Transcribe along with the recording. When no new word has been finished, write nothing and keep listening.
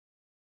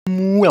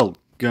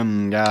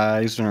Welcome,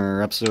 guys, to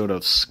another episode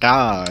of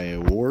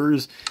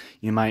Skywars.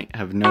 You might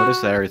have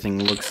noticed that everything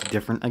looks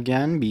different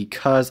again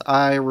because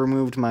I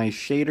removed my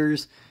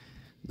shaders.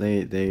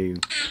 They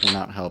were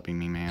not helping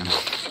me, man.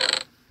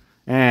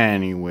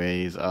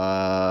 Anyways, we're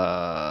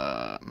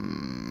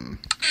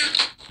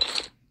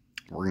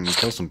gonna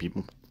kill some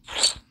people.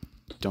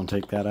 Don't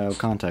take that out of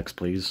context,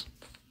 please.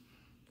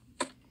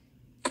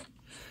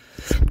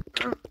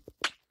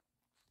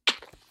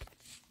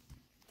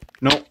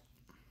 No.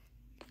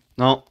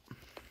 No.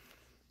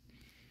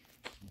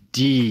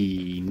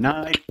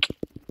 Denied.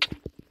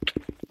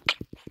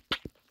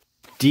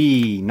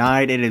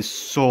 Denied. It is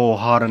so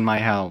hot in my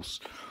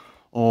house.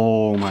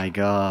 Oh my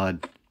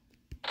god.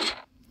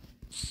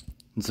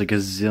 It's like a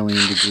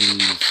zillion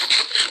degrees.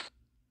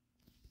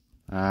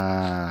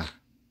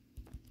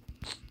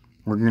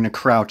 We're gonna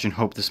crouch and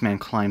hope this man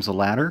climbs a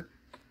ladder.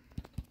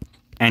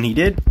 And he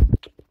did.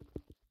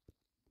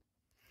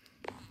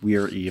 We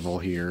are evil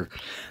here.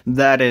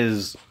 That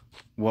is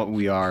what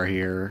we are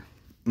here.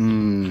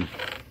 Yep.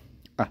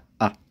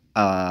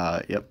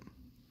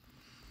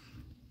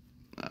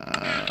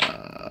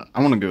 I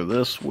want to go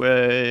this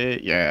way.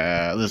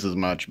 Yeah, this is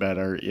much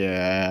better.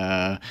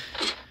 Yeah.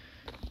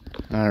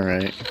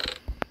 Alright.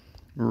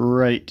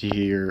 Right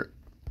here.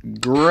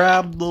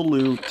 Grab the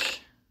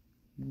loot.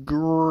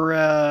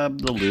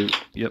 Grab the loot.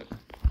 Yep.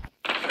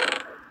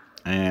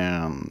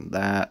 And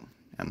that.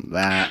 And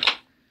that.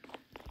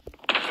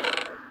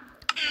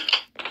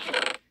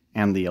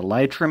 And the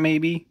elytra,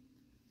 maybe?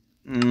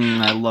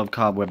 I love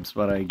cobwebs,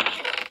 but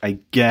I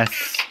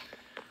guess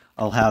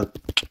I'll have...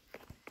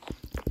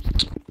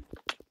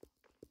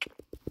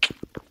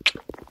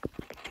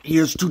 He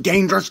is too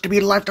dangerous to be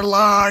left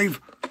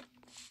alive!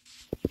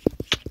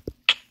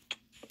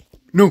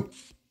 No!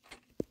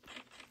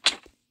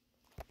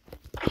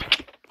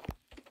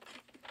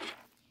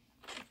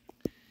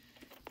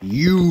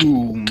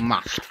 You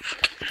must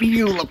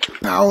feel the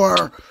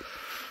power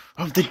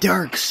of the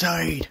dark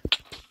side.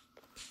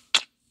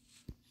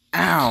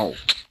 Ow.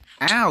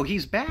 Ow,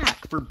 he's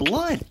back for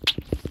blood.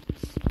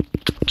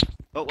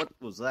 Oh, what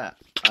was that?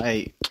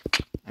 I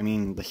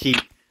mean, the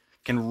heat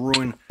can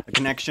ruin a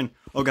connection.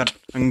 Oh god,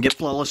 I'm gonna get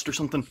flawless or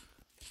something.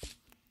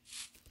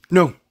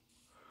 No.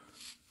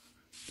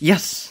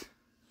 Yes.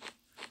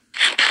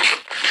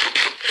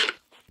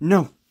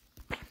 No.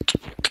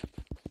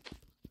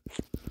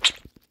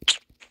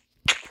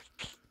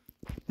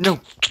 No.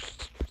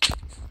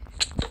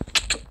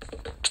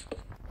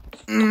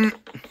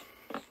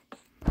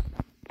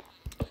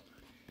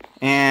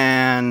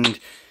 And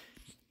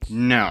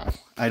no,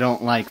 I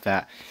don't like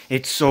that.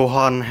 It's so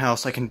hot in the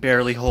house, I can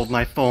barely hold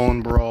my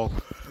phone, bro.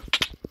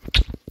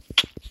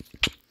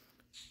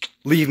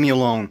 Leave me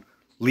alone.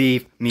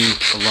 Leave me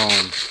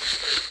alone.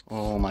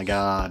 Oh my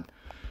god.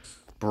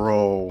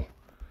 Bro.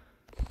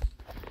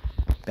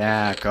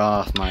 Back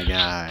off, my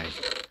guy.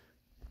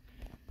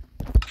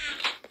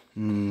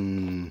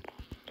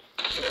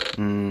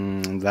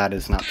 That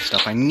is not the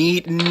stuff I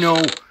need.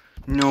 No.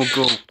 No,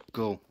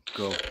 go.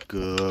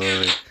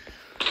 Good.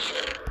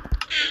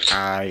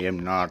 I am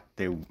not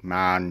the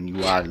man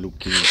you are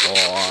looking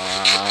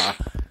for.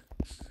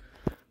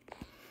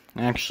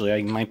 Actually,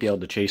 I might be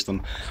able to chase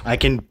them. I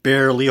can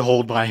barely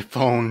hold my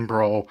phone,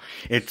 bro.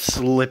 It's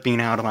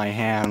slipping out of my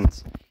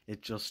hands.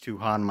 It's just too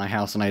hot in my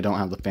house and I don't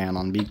have the fan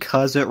on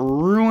because it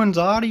ruins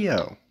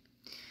audio.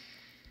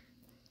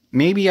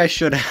 Maybe I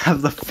should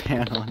have the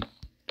fan on.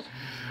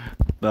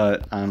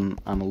 But I'm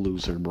a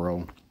loser,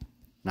 bro.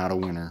 Not a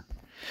winner.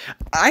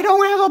 I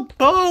don't have a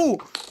bow!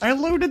 I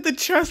loaded the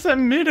chest that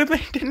admitted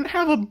I didn't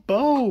have a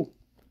bow.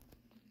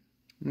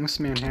 This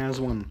man has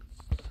one.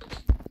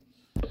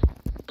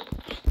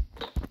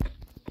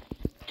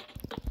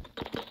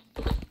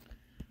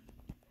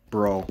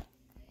 Bro,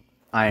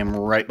 I am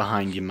right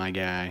behind you, my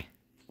guy.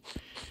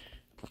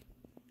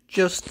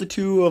 Just the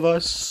two of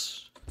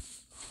us.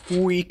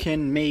 We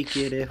can make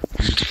it if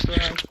we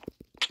try.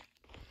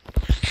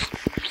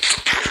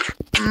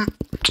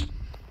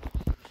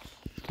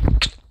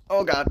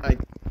 Oh god, I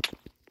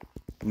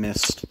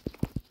missed.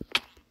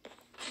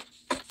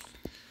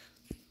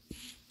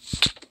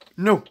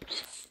 No!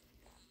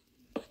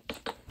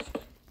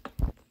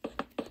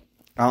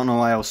 I don't know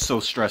why I was so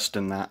stressed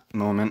in that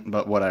moment,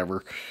 but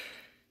whatever.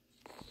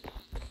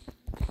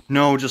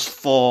 No, just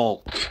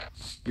fall.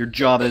 Your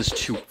job is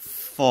to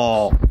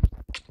fall.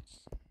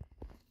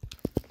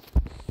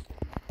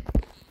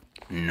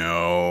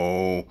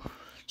 No.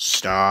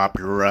 Stop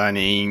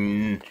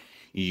running.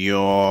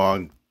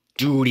 Your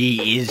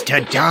duty is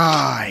to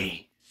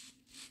die.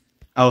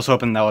 I was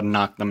hoping that would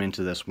knock them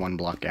into this one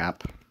block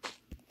gap.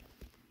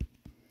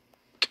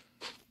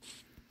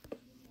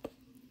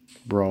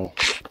 Bro.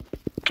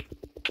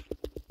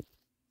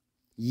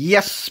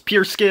 Yes,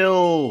 pure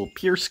skill!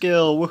 Pure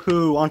skill,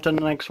 woohoo! On to the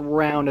next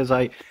round as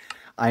I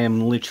am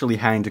literally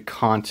having to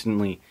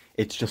constantly...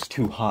 It's just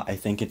too hot. I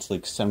think it's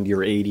like 70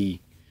 or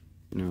 80.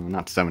 No,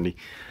 not 70.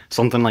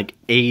 Something like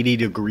 80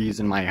 degrees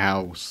in my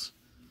house.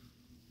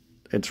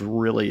 It's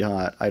really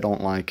hot. I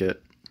don't like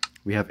it.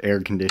 We have air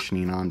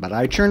conditioning on, but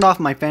I turned off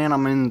my fan.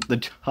 I'm in the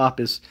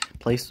toppest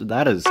place.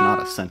 That is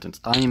not a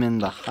sentence. I am in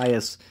the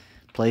highest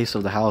place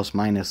of the house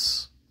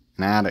minus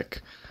an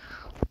attic.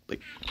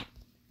 Like,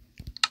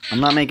 I'm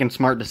not making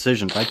smart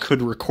decisions. I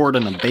could record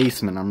in the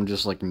basement. I'm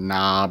just like,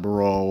 nah,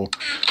 bro.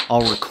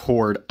 I'll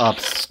record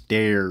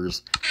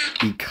upstairs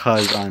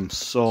because I'm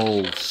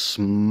so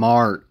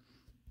smart.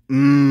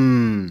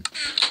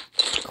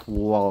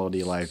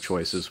 Quality life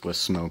choices with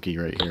Smokey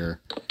right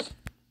here.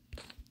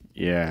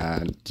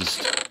 Yeah,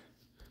 just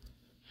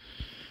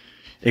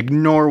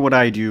ignore what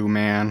I do,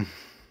 man.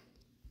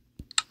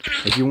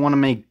 If you want to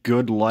make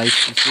good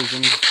life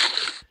decisions,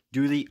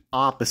 do the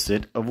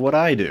opposite of what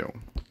I do.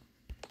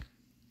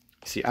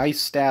 See, I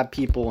stab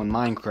people in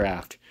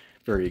Minecraft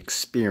for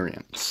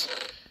experience.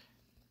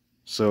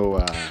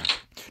 So,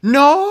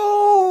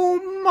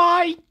 no!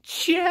 My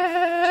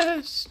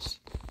chest!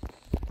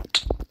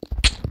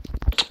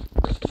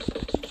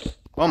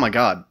 Oh my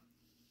god.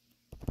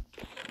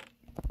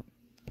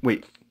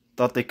 Wait,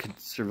 thought they could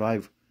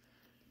survive.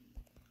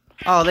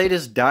 Oh, they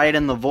just died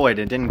in the void.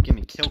 It didn't give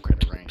me kill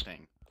credit or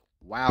anything.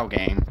 Wow,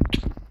 game.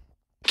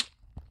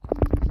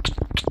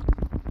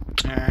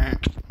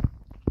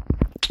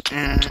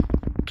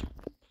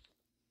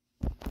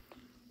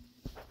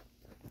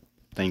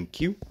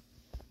 Thank you.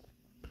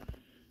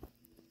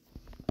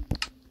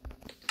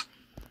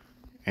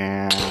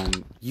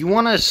 And you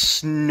want to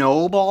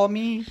snowball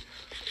me?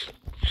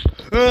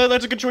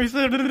 That's a good choice.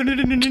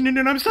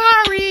 I'm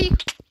sorry.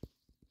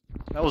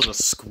 That was a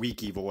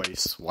squeaky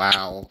voice.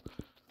 Wow.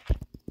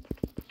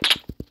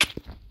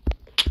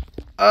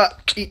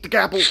 Eat the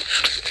apple.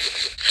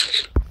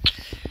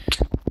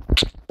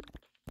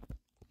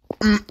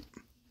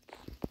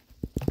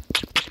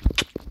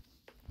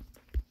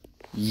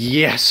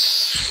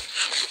 Yes.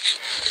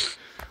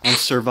 I'm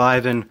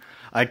surviving.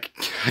 I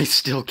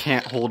still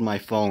can't hold my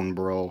phone,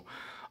 bro.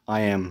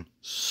 I am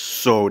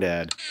so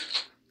dead.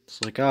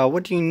 It's like,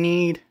 what do you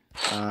need?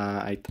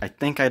 I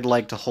think I'd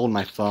like to hold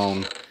my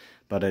phone,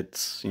 but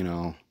it's, you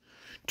know,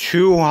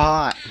 too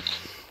hot.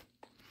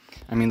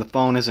 I mean, the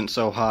phone isn't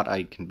so hot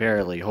I can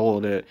barely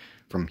hold it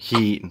from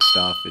heat and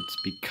stuff. It's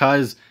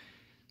because...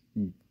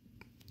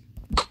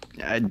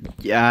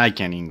 yeah, I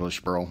can't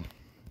English, bro.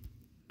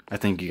 I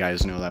think you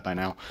guys know that by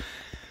now.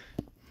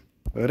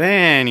 But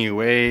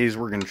anyways,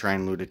 we're gonna try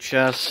and loot a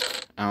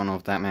chest. I don't know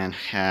if that man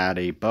had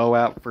a bow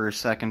out for a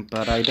second,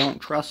 but I don't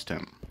trust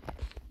him.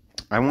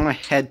 I want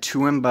to head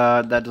to him,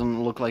 but that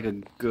doesn't look like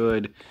a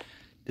good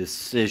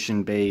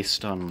decision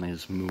based on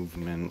his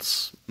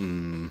movements.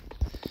 You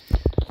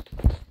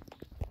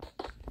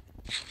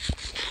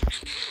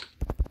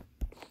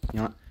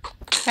know what?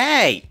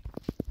 Hey!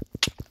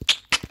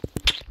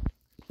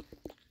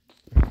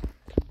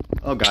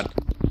 Oh god.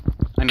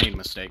 I made a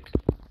mistake.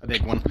 A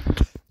big one.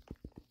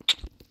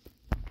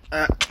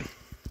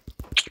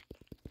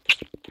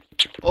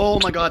 Oh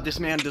my god, this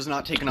man does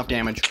not take enough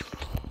damage.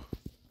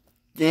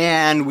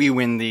 And we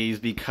win these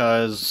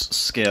because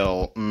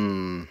skill.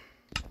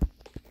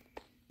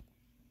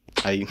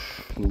 I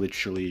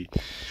literally...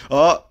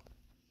 Oh!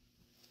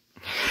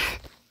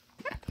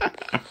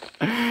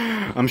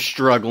 I'm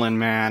struggling,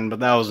 man, but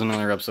that was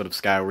another episode of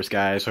Skywars,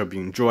 guys. Hope you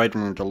enjoyed.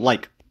 Remember to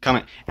like,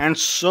 comment, and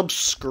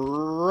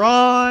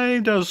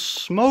subscribe to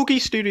Smokey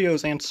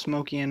Studios and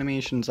Smokey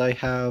Animations.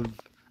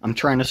 I'm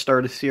trying to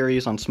start a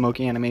series on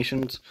Smokey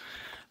Animations.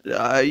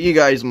 You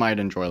guys might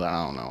enjoy that.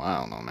 I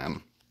don't know,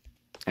 man.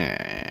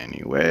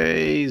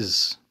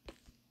 Anyways,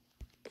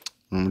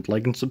 remember to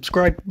like and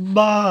subscribe.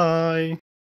 Bye!